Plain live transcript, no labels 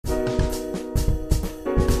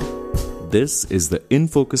This is the In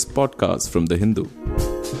Focus podcast from The Hindu.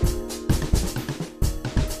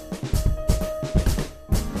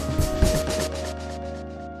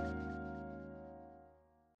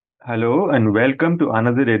 Hello and welcome to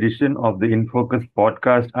another edition of the In Focus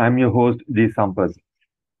podcast. I'm your host, G. Sampath.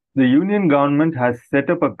 The Union government has set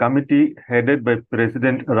up a committee headed by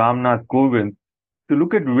President Ramnath Kovind to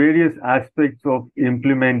look at various aspects of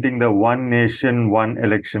implementing the One Nation, One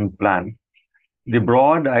Election plan. The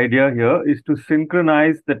broad idea here is to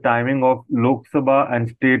synchronize the timing of Lok Sabha and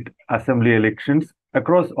state assembly elections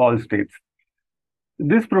across all states.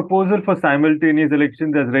 This proposal for simultaneous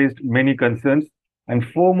elections has raised many concerns, and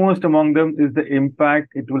foremost among them is the impact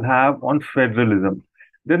it will have on federalism.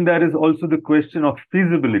 Then there is also the question of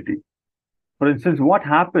feasibility. For instance, what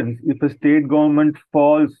happens if a state government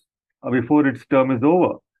falls before its term is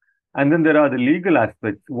over? And then there are the legal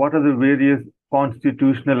aspects. What are the various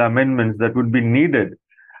constitutional amendments that would be needed?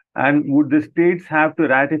 And would the states have to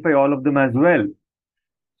ratify all of them as well?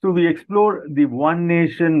 So we explore the one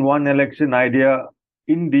nation, one election idea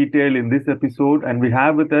in detail in this episode. And we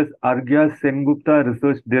have with us Arghya Sengupta,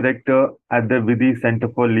 Research Director at the Vidhi Center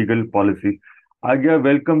for Legal Policy. Arghya,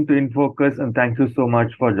 welcome to InFocus and thank you so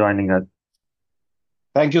much for joining us.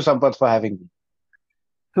 Thank you, Sampath, for having me.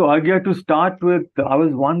 So, Arghya, to start with, I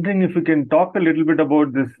was wondering if you can talk a little bit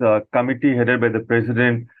about this committee headed by the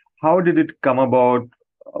president. How did it come about?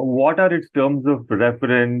 What are its terms of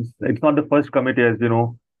reference? It's not the first committee, as you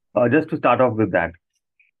know. Just to start off with that.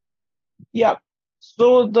 Yeah.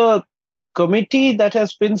 So, the committee that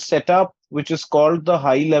has been set up, which is called the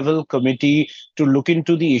High Level Committee to look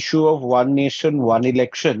into the issue of One Nation, One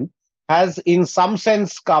Election, has in some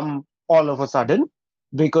sense come all of a sudden,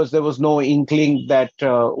 because there was no inkling that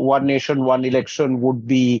One Nation, One Election would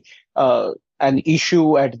be an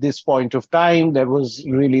issue at this point of time. There was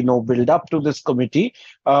really no build-up to this committee.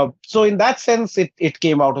 So in that sense, it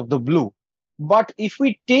came out of the blue. But if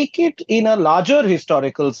we take it in a larger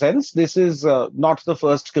historical sense, this is not the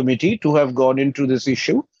first committee to have gone into this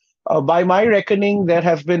issue. By my reckoning, there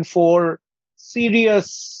have been 4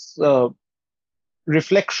 serious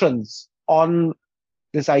reflections on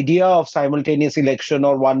this idea of simultaneous election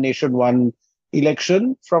or one nation, one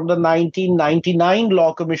election from the 1999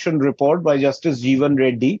 Law Commission report by Justice Jeevan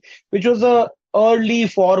Reddy, which was an early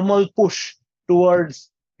formal push towards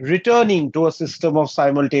returning to a system of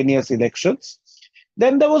simultaneous elections.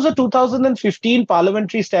 Then there was a 2015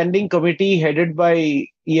 Parliamentary Standing Committee headed by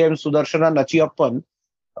E.M. Sudarshana Nachiyappan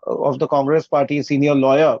of the Congress Party, a senior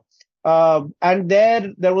lawyer. And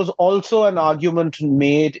there was also an argument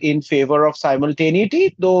made in favor of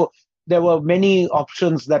simultaneity, though there were many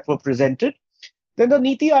options that were presented. Then the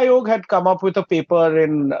Niti Aayog had come up with a paper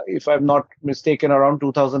in, if I'm not mistaken, around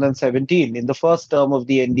 2017, in the first term of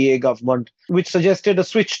the NDA government, which suggested a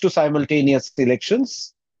switch to simultaneous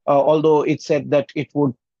elections, although it said that it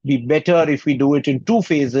would be better if we do it in 2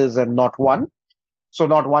 phases and not one. So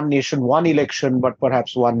not one nation, one election, but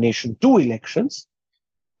perhaps one nation, 2 elections.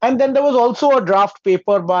 And then there was also a draft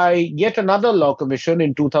paper by yet another law commission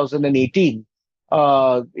in 2018.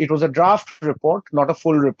 It was a draft report, not a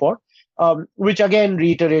full report, which again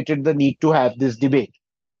reiterated the need to have this debate.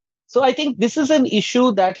 So I think this is an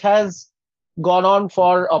issue that has gone on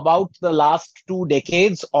for about the last 2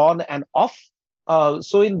 decades, on and off.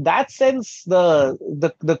 So in that sense, the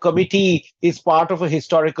committee is part of a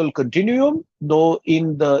historical continuum, though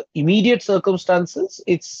in the immediate circumstances,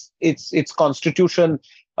 its constitution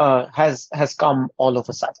has come all of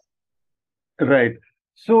a sudden. Right.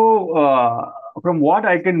 So, from what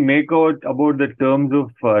I can make out about the terms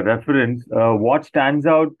of reference, what stands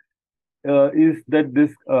out is that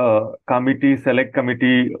this select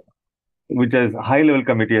committee, which is a high-level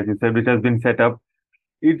committee, as you said, which has been set up,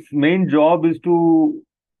 its main job is to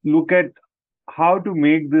look at how to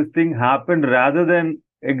make this thing happen rather than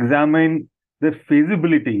examine the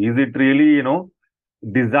feasibility. Is it really,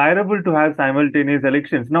 desirable to have simultaneous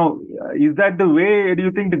elections? Now, is that the way do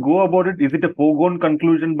you think to go about it? Is it a foregone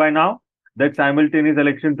conclusion by now that simultaneous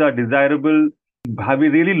elections are desirable? Have we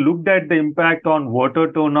really looked at the impact on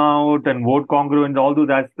voter turnout and vote congruence, all those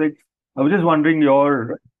aspects? I was just wondering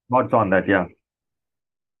your thoughts on that. Yeah.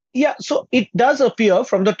 Yeah, so it does appear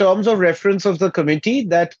from the terms of reference of the committee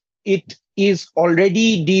that it is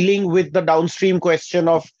already dealing with the downstream question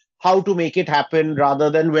of how to make it happen rather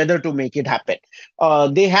than whether to make it happen.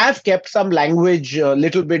 They have kept some language a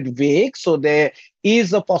little bit vague, so there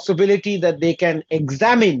is a possibility that they can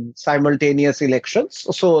examine simultaneous elections.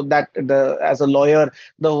 So that as a lawyer,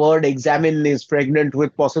 the word examine is pregnant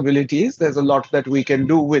with possibilities. There's a lot that we can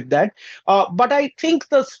do with that. But I think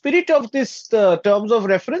the spirit of this terms of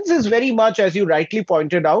reference is very much, as you rightly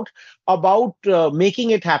pointed out, about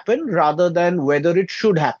making it happen rather than whether it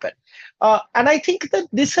should happen. And I think that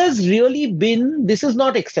this has really been, this is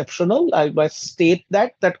not exceptional. I must state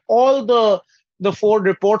that all the four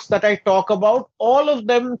reports that I talk about, all of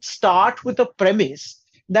them start with a premise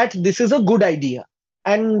that this is a good idea.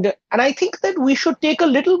 And I think that we should take a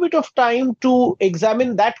little bit of time to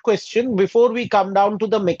examine that question before we come down to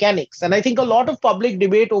the mechanics. And I think a lot of public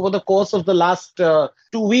debate over the course of the last 2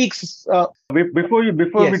 weeks. Before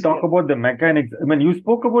Yes. we talk about the mechanics, I mean, you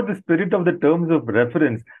spoke about the spirit of the terms of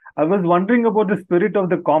reference. I was wondering about the spirit of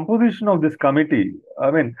the composition of this committee. I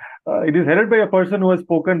mean, it is headed by a person who has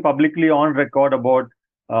spoken publicly on record about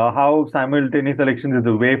how simultaneous elections is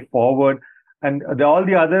the way forward. And all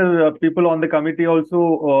the other people on the committee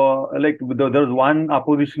also, there was one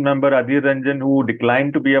opposition member, Adhir Ranjan, who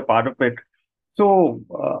declined to be a part of it. So,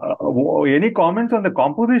 any comments on the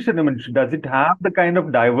composition? I mean, does it have the kind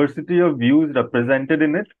of diversity of views represented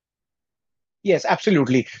in it? Yes,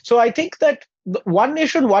 absolutely. So I think that the one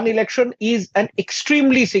nation, one election is an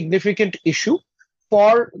extremely significant issue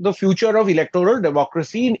for the future of electoral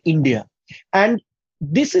democracy in India. And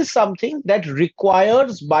this is something that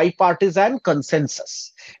requires bipartisan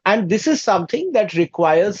consensus. And this is something that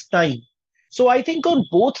requires time. So I think on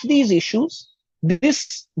both these issues,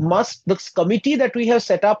 this committee that we have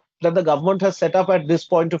set up, that the government has set up at this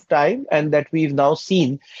point of time and that we've now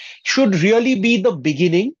seen, should really be the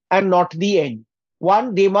beginning and not the end.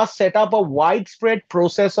 One, they must set up a widespread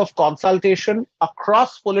process of consultation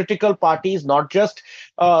across political parties, not just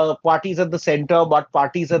parties at the center, but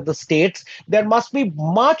parties at the states. There must be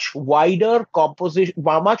much wider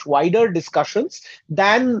discussions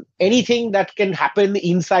than anything that can happen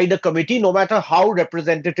inside a committee, no matter how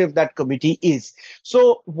representative that committee is.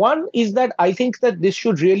 So one is that I think that this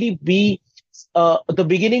should really be the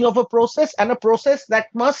beginning of a process, and a process that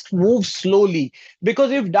must move slowly,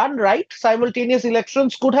 because if done right, simultaneous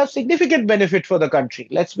elections could have significant benefit for the country.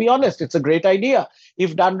 Let's be honest, it's a great idea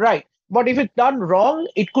if done right. But if it's done wrong,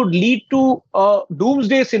 it could lead to a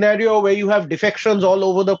doomsday scenario where you have defections all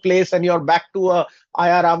over the place and you're back to a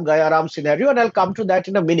Ayaram Gayaram scenario. And I'll come to that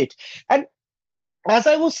in a minute. And as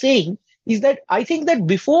I was saying, is that I think that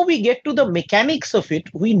before we get to the mechanics of it,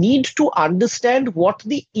 we need to understand what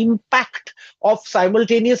the impact of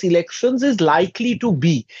simultaneous elections is likely to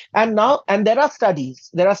be. And there are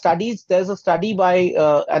studies. There's a study by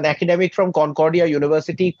an academic from Concordia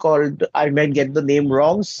University called, I might get the name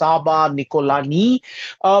wrong, Sabha Nicolani,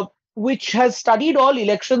 which has studied all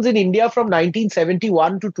elections in India from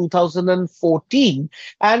 1971 to 2014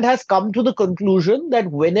 and has come to the conclusion that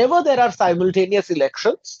whenever there are simultaneous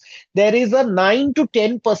elections, there is a 9 to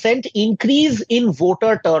 10% increase in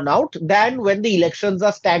voter turnout than when the elections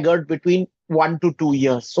are staggered between 1 to 2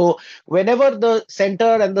 years. So whenever the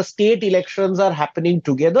center and the state elections are happening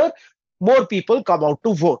together, more people come out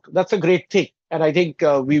to vote. That's a great thing. And I think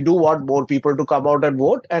we do want more people to come out and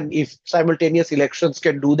vote. And if simultaneous elections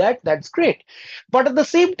can do that, that's great. But at the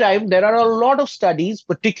same time, there are a lot of studies,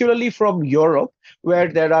 particularly from Europe, where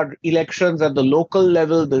there are elections at the local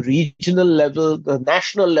level, the regional level, the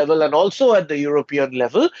national level, and also at the European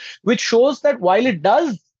level, which shows that while it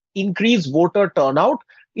does increase voter turnout,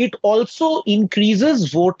 it also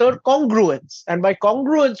increases voter congruence. And by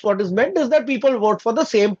congruence, what is meant is that people vote for the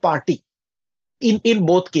same party in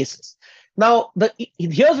both cases. Now,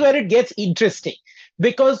 here's where it gets interesting,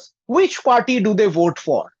 because which party do they vote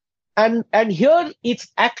for? And here it's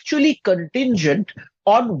actually contingent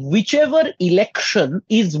on whichever election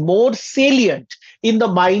is more salient in the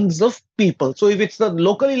minds of people. So if it's the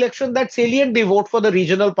local election that's salient, they vote for the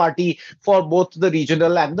regional party for both the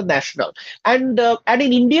regional and the national. And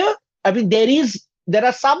in India, I mean, there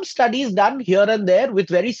are some studies done here and there with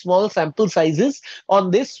very small sample sizes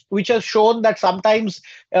on this, which has shown that sometimes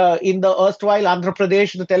in the erstwhile Andhra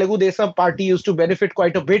Pradesh, the Telugu Desam party used to benefit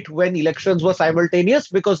quite a bit when elections were simultaneous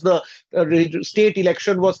because the state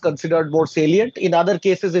election was considered more salient. In other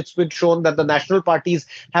cases, it's been shown that the national parties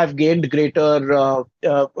have gained greater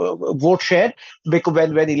vote share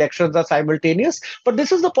when elections are simultaneous. But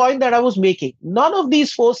this is the point that I was making. None of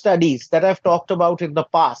these four studies that I've talked about in the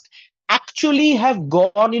past actually have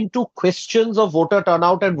gone into questions of voter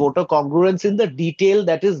turnout and voter congruence in the detail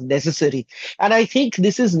that is necessary. And I think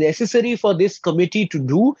this is necessary for this committee to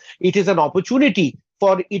do. It is an opportunity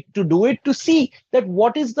for it to do it, to see that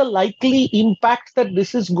what is the likely impact that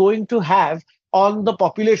this is going to have on the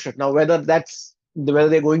population. Now, whether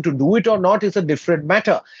they're going to do it or not is a different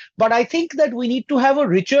matter. But I think that we need to have a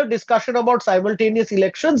richer discussion about simultaneous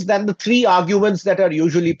elections than the three arguments that are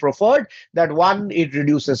usually preferred. That one, it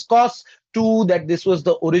reduces costs. Two, that this was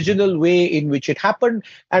the original way in which it happened.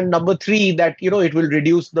 And number three, that, it will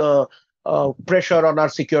reduce the pressure on our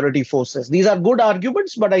security forces. These are good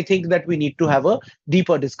arguments, but I think that we need to have a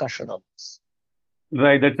deeper discussion on this.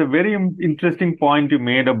 Right, that's a very interesting point you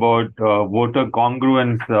made about voter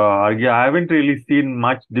congruence. I haven't really seen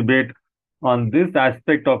much debate on this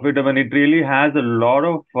aspect of it. I mean, it really has a lot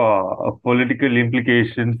of political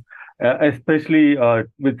implications, especially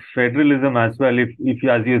with federalism as well. If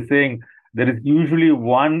as you're saying, there is usually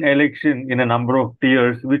one election in a number of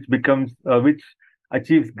tiers, which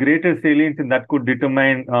achieves greater salience, and that could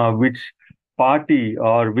determine which party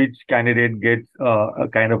or which candidate gets a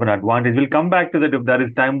kind of an advantage. We'll come back to that if there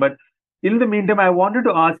is time. But in the meantime, I wanted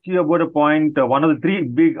to ask you about a point, one of the three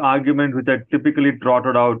big arguments which are typically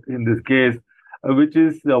trotted out in this case,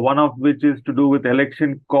 one of which is to do with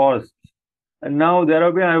election costs. And now there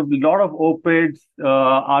have been a lot of op-eds,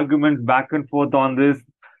 arguments back and forth on this.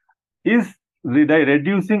 Is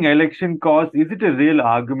reducing election costs, is it a real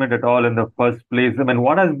argument at all in the first place? I mean,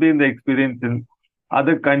 what has been the experience in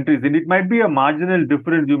other countries? And it might be a marginal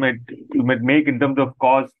difference you might make in terms of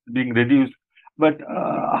costs being reduced, but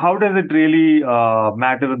how does it really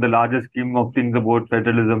matter in the larger scheme of things about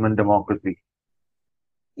federalism and democracy?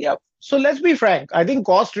 Yeah. So let's be frank. I think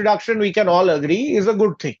cost reduction, we can all agree, is a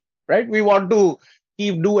good thing, right? We want to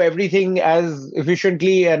do everything as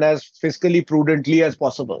efficiently and as fiscally prudently as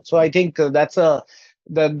possible. So I think that's a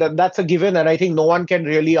given, and I think no one can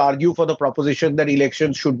really argue for the proposition that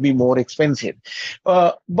elections should be more expensive.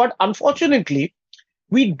 But unfortunately,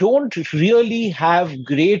 we don't really have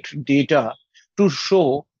great data to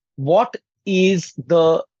show what is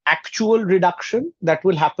the actual reduction that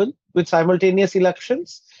will happen with simultaneous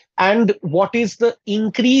elections and what is the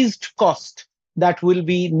increased cost that will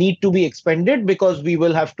need to be expended, because we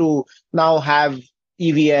will have to now have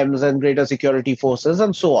EVMs and greater security forces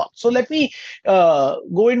and so on. So let me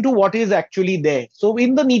go into what is actually there. So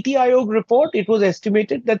in the Niti Aayog report, it was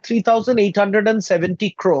estimated that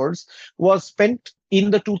 3,870 crores was spent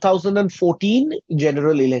in the 2014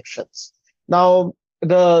 general elections. Now,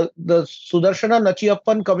 the Sudarshana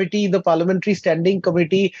Nachiyappan committee, the parliamentary standing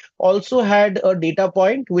committee, also had a data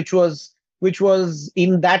point which was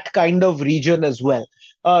in that kind of region as well.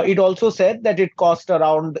 It also said that it cost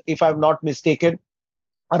around, if I'm not mistaken,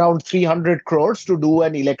 around 300 crores to do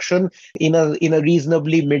an election in a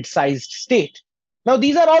reasonably mid-sized state. Now,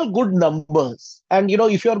 these are all good numbers. And,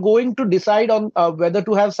 if you're going to decide on whether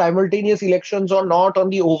to have simultaneous elections or not on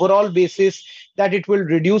the overall basis that it will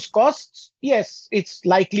reduce costs, yes, it's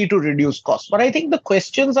likely to reduce costs. But I think the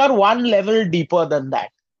questions are one level deeper than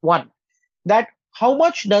that. One, that how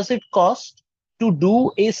much does it cost to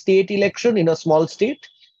do a state election in a small state,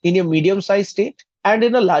 in a medium-sized state, and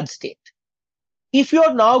in a large state? If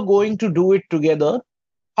you're now going to do it together,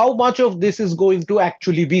 how much of this is going to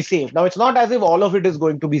actually be saved? Now, it's not as if all of it is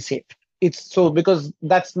going to be saved. It's so, because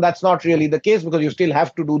that's not really the case, because you still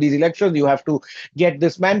have to do these elections. You have to get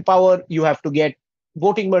this manpower. You have to get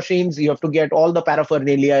voting machines. You have to get all the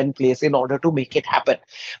paraphernalia in place in order to make it happen.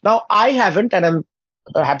 Now, I haven't, and I'm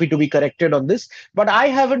happy to be corrected on this, but I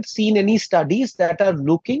haven't seen any studies that are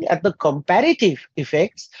looking at the comparative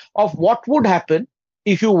effects of what would happen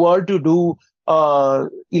if you were to do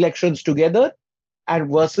elections together and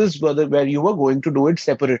versus where you were going to do it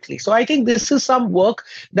separately. So I think this is some work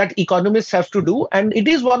that economists have to do, and it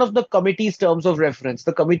is one of the committee's terms of reference.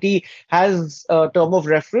 The committee has a term of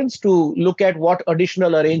reference to look at what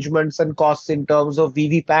additional arrangements and costs in terms of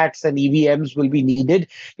VVPATs and EVMs will be needed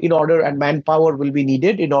and manpower will be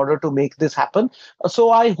needed in order to make this happen.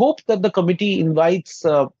 So I hope that the committee invites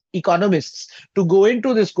economists to go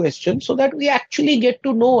into this question so that we actually get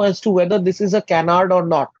to know as to whether this is a canard or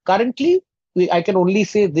not. Currently, I can only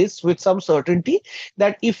say this with some certainty,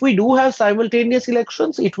 that if we do have simultaneous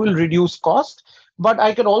elections, it will reduce cost. But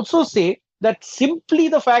I can also say that simply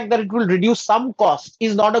the fact that it will reduce some cost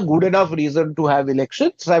is not a good enough reason to have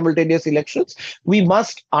simultaneous elections. We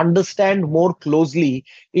must understand more closely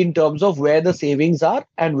in terms of where the savings are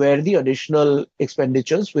and where the additional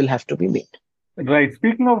expenditures will have to be made. Right.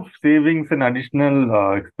 Speaking of savings and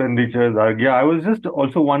additional expenditures, I was just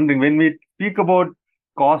also wondering, when we speak about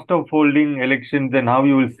cost of holding elections and how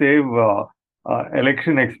you will save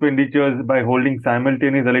election expenditures by holding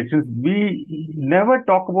simultaneous elections, we never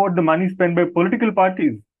talk about the money spent by political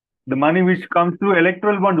parties. The money which comes through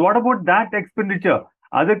electoral bonds, what about that expenditure?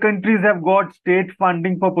 Other countries have got state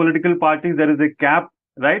funding for political parties. There is a cap,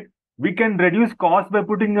 right? We can reduce costs by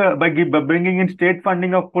bringing in state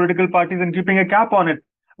funding of political parties and keeping a cap on it.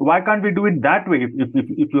 Why can't we do it that way?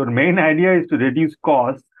 If your main idea is to reduce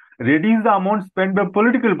costs, reduce the amount spent by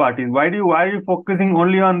political parties. Why are you focusing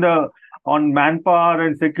only on manpower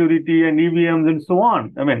and security and EVMs and so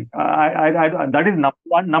on? I mean, that is number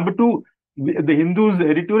one. Number two, the Hindus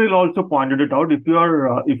editorial also pointed it out. If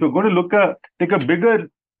you're going to take a bigger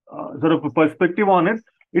sort of a perspective on it,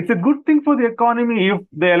 it's a good thing for the economy if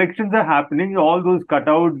the elections are happening. All those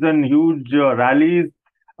cutouts and huge rallies,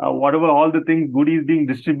 whatever, all the things, goodies being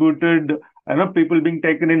distributed, people being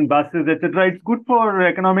taken in buses, etc. It's good for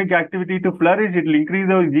economic activity to flourish. It will increase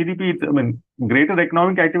our GDP. Greater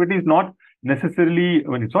economic activity is not necessarily,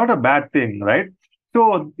 it's not a bad thing, right?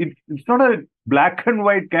 So it's not a black and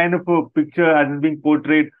white kind of a picture as is being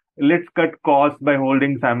portrayed. Let's cut costs by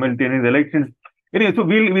holding simultaneous elections. Anyway, so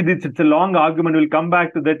it's a long argument. We'll come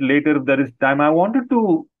back to that later if there is time. I wanted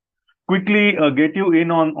to quickly get you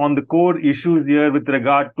in on the core issues here with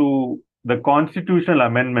regard to the constitutional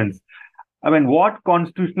amendments. What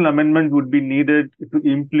constitutional amendment would be needed to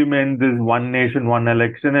implement this one nation, one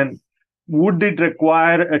election? And would it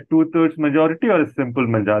require a 2/3 majority or a simple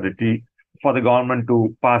majority for the government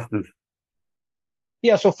to pass this?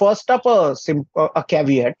 Yeah, so first up, a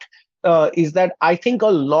caveat is that I think a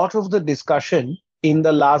lot of the discussion in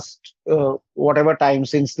the last whatever time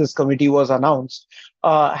since this committee was announced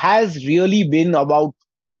has really been about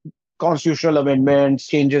constitutional amendments,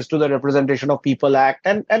 changes to the Representation of People Act,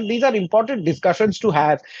 and these are important discussions to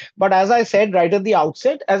have. But as I said right at the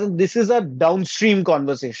outset, this is a downstream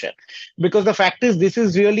conversation, because the fact is this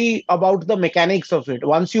is really about the mechanics of it.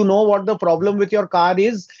 Once you know what the problem with your car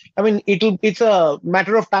is, it's a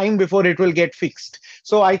matter of time before it will get fixed.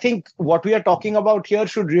 So I think what we are talking about here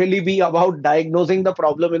should really be about diagnosing the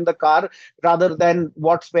problem in the car rather than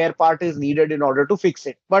what spare part is needed in order to fix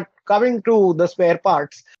it. But coming to the spare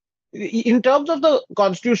parts, in terms of the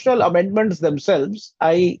constitutional amendments themselves,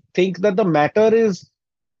 I think that the matter is,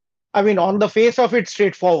 on the face of it,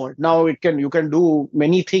 straightforward. Now, you can do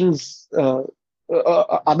many things,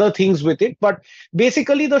 other things with it, but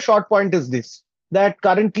basically the short point is this: that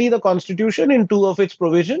currently the Constitution, in two of its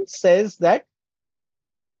provisions, says that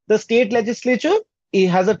the state legislature, it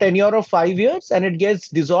has a tenure of 5 years and it gets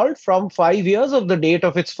dissolved from 5 years of the date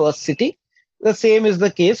of its first sitting. The same is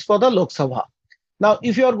the case for the Lok Sabha. Now,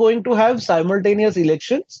 if you are going to have simultaneous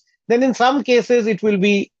elections, then in some cases it will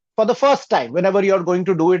be for the first time, whenever you are going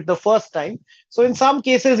to do it the first time. So in some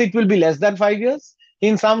cases it will be less than 5 years.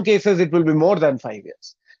 In some cases it will be more than 5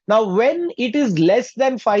 years. Now, when it is less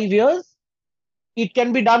than 5 years, it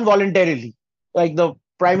can be done voluntarily. Like the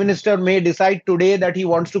Prime Minister may decide today that he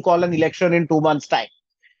wants to call an election in 2 months' time.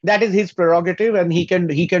 That is his prerogative and he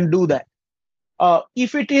can do that.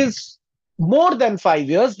 If it is more than 5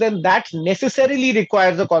 years, then that necessarily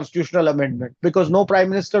requires a constitutional amendment, because no Prime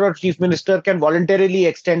Minister or Chief Minister can voluntarily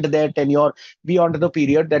extend their tenure beyond the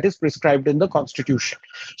period that is prescribed in the Constitution.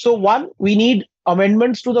 So one, we need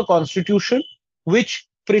amendments to the Constitution which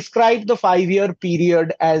prescribe the 5-year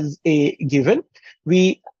period as a given.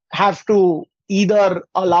 We have to either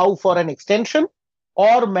allow for an extension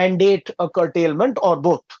or mandate a curtailment, or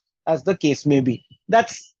both, as the case may be.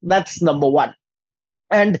 That's number one.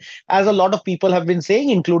 And as a lot of people have been saying,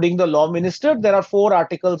 including the law minister, there are 4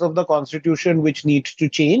 articles of the Constitution which need to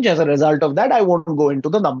change. As a result of that, I won't go into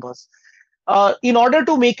the numbers. In order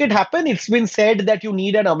to make it happen, it's been said that you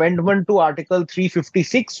need an amendment to Article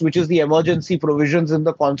 356, which is the emergency provisions in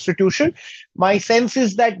the Constitution. My sense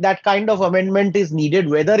is that that kind of amendment is needed,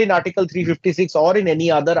 whether in Article 356 or in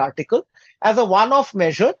any other article, as a one-off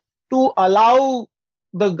measure to allow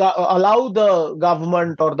the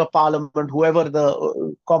government or the parliament, whoever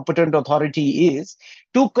the competent authority is,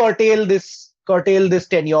 to curtail this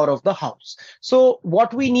tenure of the House. So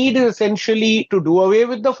what we need is essentially to do away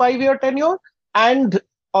with the 5-year tenure, and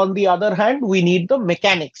on the other hand, we need the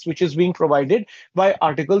mechanics which is being provided by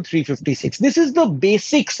Article 356. This is the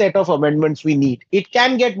basic set of amendments we need. It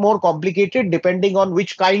can get more complicated depending on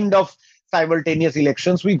which kind of simultaneous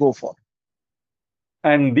elections we go for.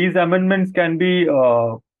 And these amendments can be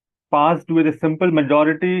passed with a simple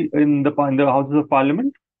majority in the Houses of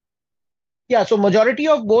Parliament? Yeah, so majority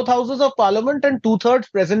of both Houses of Parliament and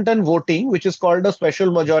 2/3 present and voting, which is called a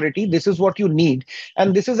special majority. This is what you need.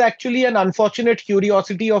 And this is actually an unfortunate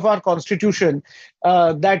curiosity of our Constitution,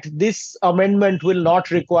 that this amendment will not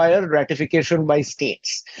require ratification by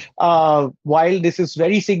states. While this is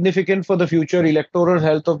very significant for the future electoral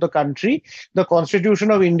health of the country, the Constitution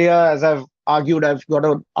of India, as I've argued, I've got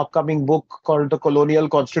an upcoming book called The Colonial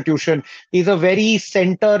Constitution, is a very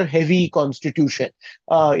center-heavy constitution.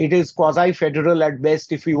 It is quasi-federal at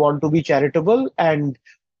best if we want to be charitable, and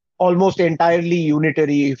almost entirely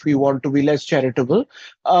unitary if we want to be less charitable.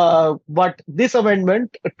 But this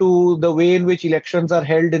amendment to the way in which elections are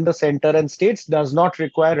held in the center and states does not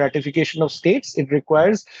require ratification of states. It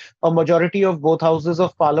requires a majority of both houses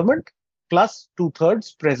of parliament plus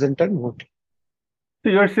two-thirds present and voting.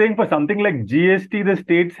 So you're saying for something like GST, the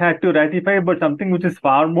states had to ratify, but something which is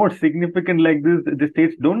far more significant like this, the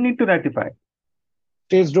states don't need to ratify.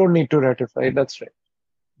 States don't need to ratify. That's right.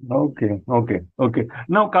 Okay.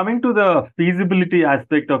 Now coming to the feasibility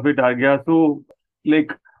aspect of it, Agya. So,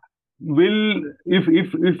 like,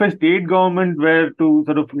 if a state government were to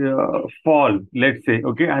sort of fall, let's say,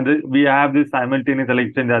 okay, and we have this simultaneous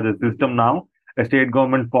election as a system now, a state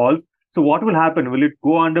government falls. So what will happen? Will it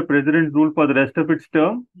go under president's rule for the rest of its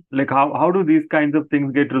term? Like, how do these kinds of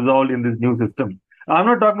things get resolved in this new system? I'm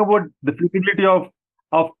not talking about the feasibility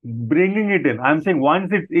of bringing it in. I'm saying once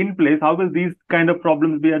it's in place, how will these kind of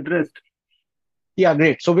problems be addressed? Yeah,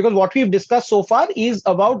 great. So because what we've discussed so far is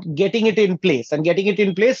about getting it in place, and getting it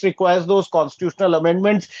in place requires those constitutional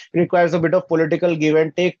amendments, requires a bit of political give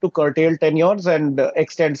and take to curtail tenures and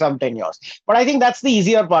extend some tenures. But I think that's the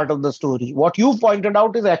easier part of the story. What you pointed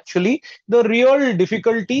out is actually the real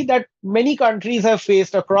difficulty that many countries have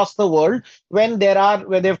faced across the world when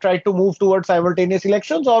they've tried to move towards simultaneous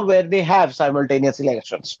elections or where they have simultaneous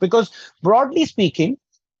elections. Because broadly speaking,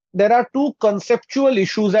 there are two conceptual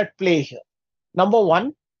issues at play here. Number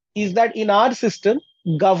one is that in our system,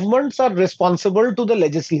 governments are responsible to the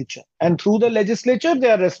legislature, and through the legislature, they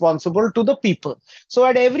are responsible to the people. So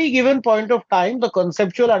at every given point of time, the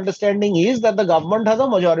conceptual understanding is that the government has a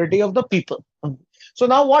majority of the people. So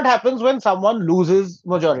now what happens when someone loses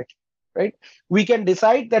majority, right? We can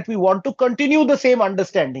decide that we want to continue the same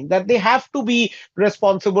understanding, that they have to be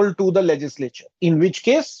responsible to the legislature, in which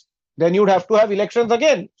case, then you'd have to have elections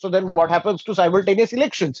again. So then what happens to simultaneous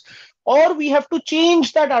elections? Or we have to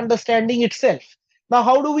change that understanding itself. Now,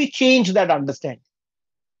 how do we change that understanding?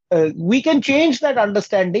 We can change that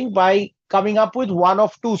understanding by coming up with one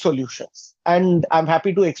of two solutions. And I'm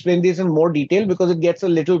happy to explain this in more detail because it gets a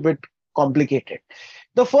little bit complicated.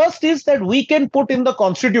 The first is that we can put in the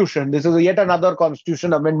constitution, this is yet another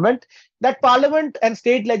constitution amendment, that parliament and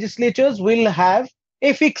state legislatures will have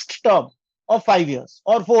a fixed term of 5 years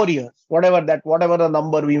or 4 years, whatever the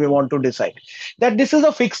number we may want to decide, that this is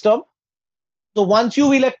a fixed term. So once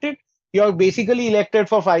you've elected, you're basically elected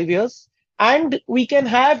for 5 years. And we can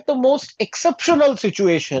have the most exceptional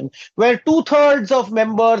situation where two-thirds of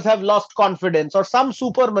members have lost confidence or some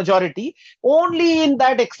super majority. Only in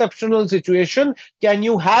that exceptional situation can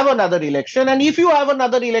you have another election. And if you have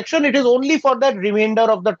another election, it is only for that remainder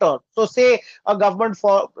of the term. So say a government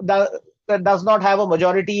that does not have a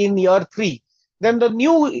majority in year 3, then the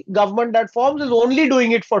new government that forms is only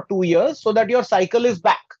doing it for 2 years so that your cycle is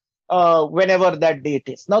back whenever that date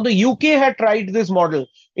is. Now, the UK had tried this model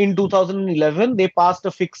in 2011. They passed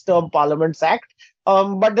a fixed term Parliaments Act,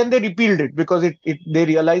 but then they repealed it because they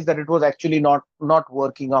realized that it was actually not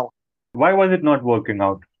working out. Why was it not working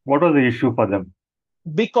out? What was the issue for them?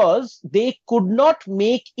 Because they could not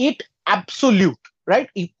make it absolute. Right?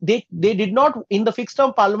 They did not, in the Fixed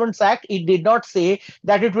Term Parliaments Act, it did not say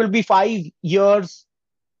that it will be 5 years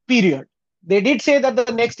period. They did say that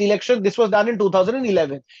the next election, this was done in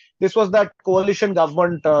 2011. This was that coalition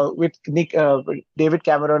government with David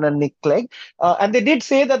Cameron and Nick Clegg. And they did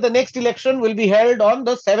say that the next election will be held on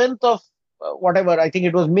the 7th of whatever, I think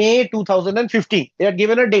it was May 2015. They had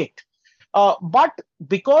given a date. But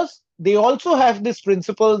because they also have this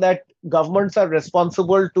principle that governments are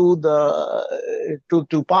responsible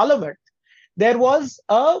to Parliament, there was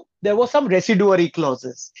some residuary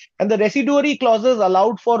clauses, and the residuary clauses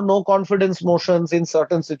allowed for no confidence motions in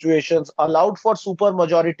certain situations, allowed for super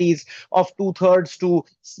majorities of 2/3 to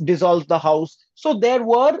dissolve the House. So there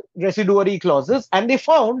were residuary clauses, and they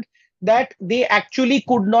found that they actually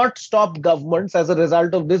could not stop governments as a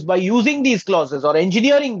result of this by using these clauses or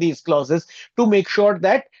engineering these clauses to make sure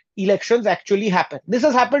that elections actually happen. This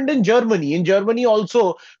has happened in Germany. In Germany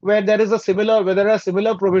also, where there are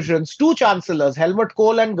similar provisions, two chancellors, Helmut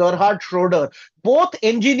Kohl and Gerhard Schroeder, both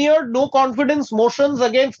engineered no confidence motions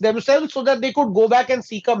against themselves so that they could go back and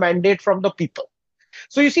seek a mandate from the people.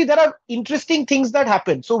 So you see, there are interesting things that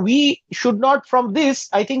happen. So we should not, from this,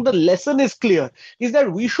 I think the lesson is clear, is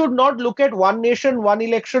that we should not look at one nation, one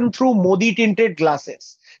election through Modi tinted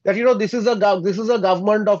glasses. that this is a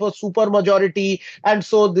government of a super majority, and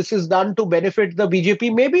so this is done to benefit the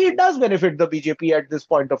BJP. Maybe it does benefit the BJP at this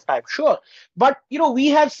point of time, sure. But we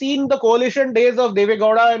have seen the coalition days of Deve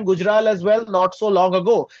Gowda and Gujarat as well, not so long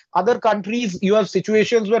ago. Other countries, you have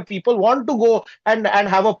situations where people want to go and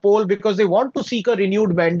have a poll because they want to seek a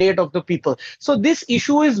renewed mandate of the people. So this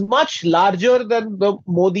issue is much larger than the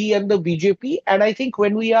Modi and the BJP. And I think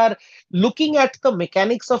when we are looking at the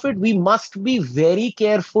mechanics of it, we must be very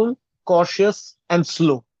careful, cautious, and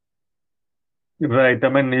slow. Right. I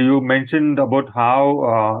mean, you mentioned about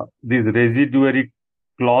how these residuary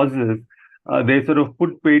clauses, they sort of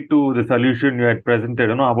put pay to the solution you had presented,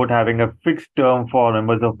 about having a fixed term for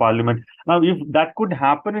members of parliament. Now, if that could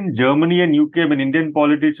happen in Germany and UK, when Indian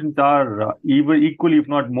politicians are even equally, if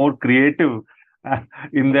not more creative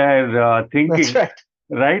in their thinking. That's right.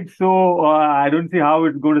 Right. So I don't see how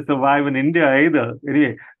it's going to survive in India either.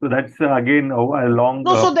 Anyway, so that's again a long.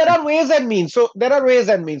 No, so there are ways and means. So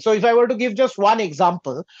if I were to give just one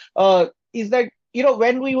example, is that,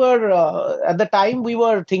 when we were at the time we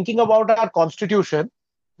were thinking about our constitution,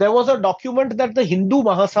 there was a document that the Hindu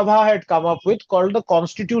Mahasabha had come up with called the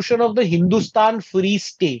Constitution of the Hindustan Free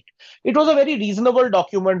State. It was a very reasonable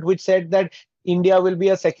document which said that India will be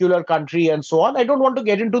a secular country and so on. I don't want to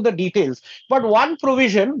get into the details, but one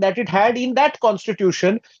provision that it had in that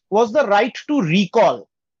constitution was the right to recall,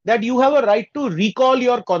 that you have a right to recall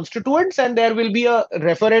your constituents, and there will be a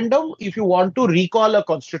referendum if you want to recall a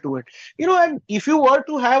constituent. And if you were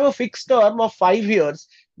to have a fixed term of 5 years,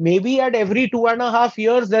 maybe at every 2.5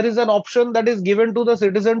 years, there is an option that is given to the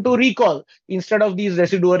citizen to recall instead of these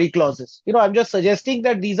residuary clauses. I'm just suggesting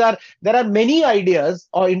that there are many ideas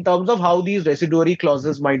in terms of how these residuary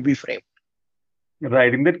clauses might be framed.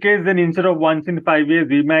 Right. In that case, then instead of once in 5 years,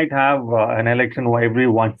 we might have an election every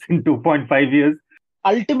once in 2.5 years.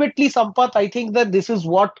 Ultimately, Sampath, I think that this is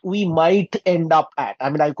what we might end up at. I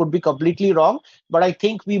mean, I could be completely wrong, but I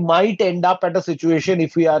think we might end up at a situation,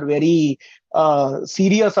 if we are very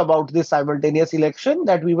serious about this simultaneous election,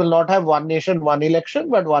 that we will not have one nation, one election,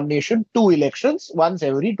 but one nation, two elections, once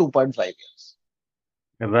every 2.5 years.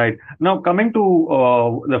 Right. Now, coming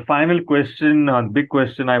to the final question, big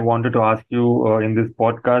question I wanted to ask you in this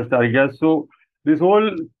podcast, I guess. So, this whole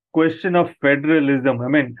question of federalism, I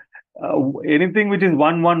mean, anything which is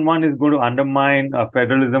 1-1-1 is going to undermine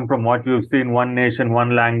federalism from what we've seen: one nation,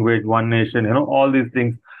 one language, one nation, all these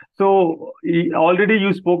things. So already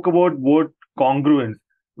you spoke about vote congruence,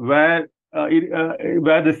 where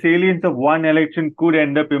the salience of one election could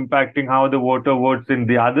end up impacting how the voter votes in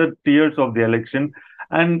the other tiers of the election.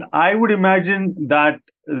 And I would imagine that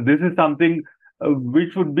this is something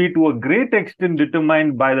which would be to a great extent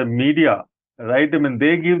determined by the media, right? I mean,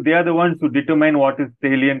 they are the ones who determine what is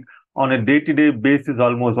salient on a day-to-day basis,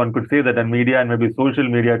 almost one could say that, and media and maybe social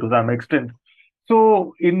media to some extent.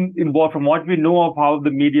 So from what we know of how the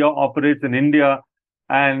media operates in India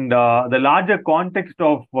and the larger context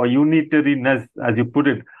of unitariness, as you put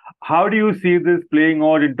it, how do you see this playing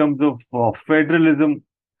out in terms of federalism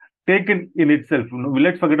taken in itself?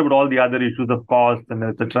 Let's forget about all the other issues of cost and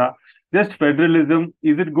etc. Just federalism,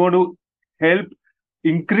 is it going to help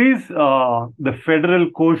increase the federal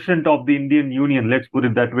quotient of the Indian Union, let's put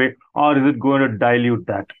it that way, or is it going to dilute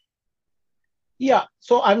that? Yeah,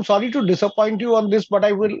 so I'm sorry to disappoint you on this, but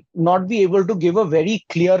I will not be able to give a very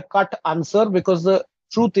clear-cut answer, because the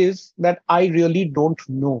truth is that I really don't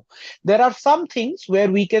know. There are some things where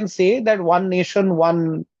we can say that one nation,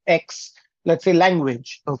 one X, let's say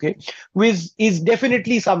language, okay, which is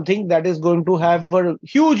definitely something that is going to have a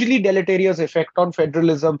hugely deleterious effect on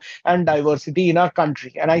federalism and diversity in our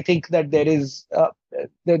country. And I think that there is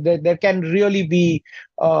there can really be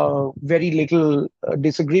very little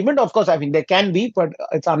disagreement. Of course, I mean, there can be, but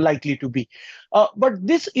it's unlikely to be. But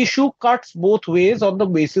this issue cuts both ways on the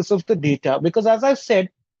basis of the data, because as I've said,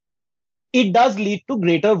 it does lead to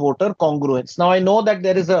greater voter congruence. Now, I know that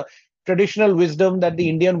there is a traditional wisdom that the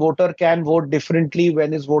Indian voter can vote differently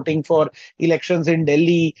when is voting for elections in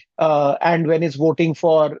Delhi and when is voting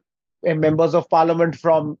for members of parliament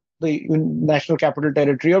from the National Capital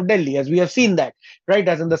Territory of Delhi, as we have seen that, right?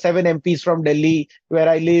 As in the 7 MPs from Delhi, where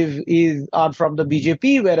I live, are from the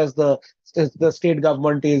BJP, whereas the state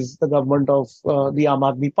government is the government of the Aam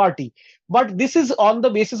Aadmi Party. But this is on the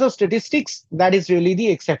basis of statistics. That is really the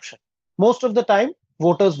exception. Most of the time,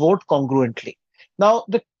 voters vote congruently. Now,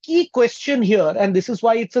 the key question here, and this is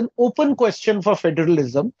why it's an open question for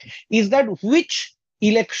federalism, is that which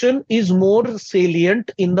election is more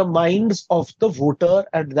salient in the minds of the voter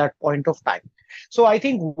at that point of time. So I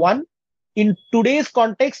think, one, in today's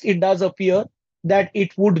context, it does appear that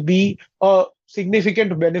it would be a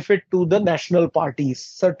significant benefit to the national parties.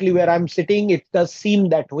 Certainly where I'm sitting, it does seem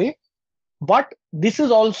that way. But this is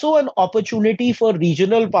also an opportunity for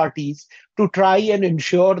regional parties to try and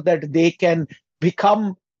ensure that they can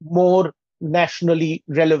become more nationally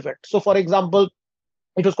relevant. So, for example,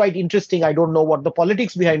 it was quite interesting. I don't know what the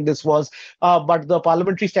politics behind this was, but the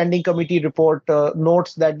Parliamentary Standing Committee report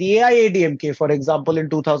notes that the AIADMK, for example, in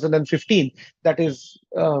 2015, that is,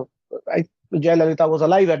 Jayalalitha was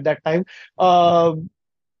alive at that time,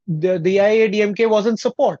 the AIADMK was in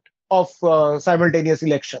support of simultaneous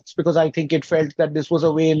elections, because I think it felt that this was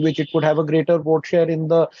a way in which it could have a greater vote share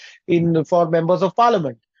for members of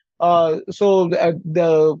parliament.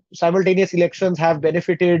 The simultaneous elections have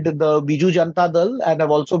benefited the Biju Janata Dal and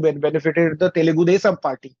have also benefited the Telugu Desam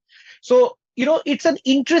party. So, it's an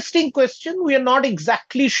interesting question. We are not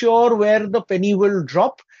exactly sure where the penny will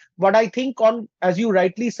drop, but I think as you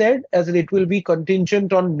rightly said, as it will be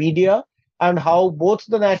contingent on media and how both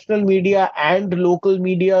the national media and local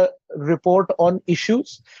media report on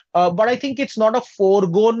issues. But I think it's not a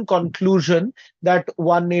foregone conclusion that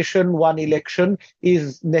one nation, one election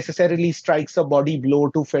is necessarily strikes a body blow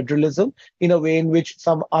to federalism in a way in which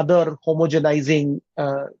some other homogenizing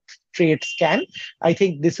traits can. I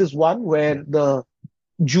think this is one where the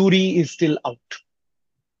jury is still out.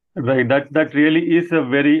 Right. That really is a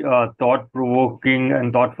very thought-provoking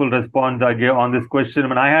and thoughtful response I gave on this question. I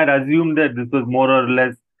mean, I had assumed that this was more or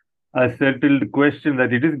less a settled question,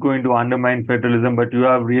 that it is going to undermine federalism, but you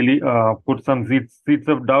have really put some seeds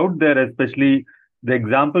of doubt there, especially the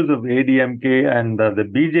examples of ADMK and the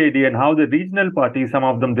BJD, and how the regional parties, some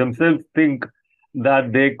of them themselves, think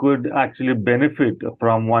that they could actually benefit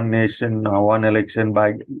from one nation, one election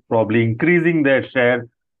by probably increasing their share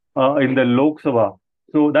in the Lok Sabha.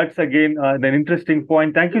 So that's again an interesting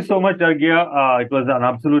point. Thank you so much, Arghya. It was an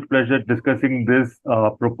absolute pleasure discussing this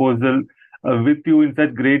proposal with you in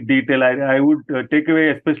such great detail. I would take away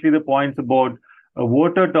especially the points about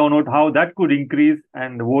voter turnout, how that could increase,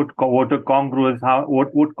 and voter congruence,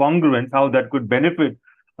 how that could benefit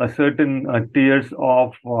certain tiers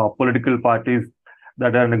of political parties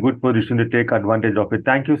that are in a good position to take advantage of it.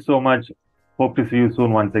 Thank you so much. Hope to see you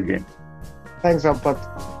soon once again. Thanks, Sampath.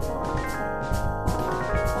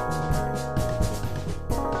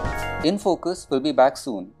 In Focus will be back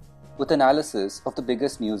soon with analysis of the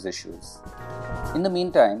biggest news issues. In the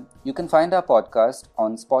meantime, you can find our podcast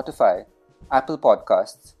on Spotify, Apple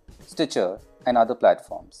Podcasts, Stitcher, and other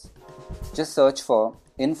platforms. Just search for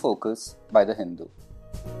In Focus by The Hindu.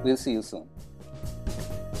 We'll see you soon.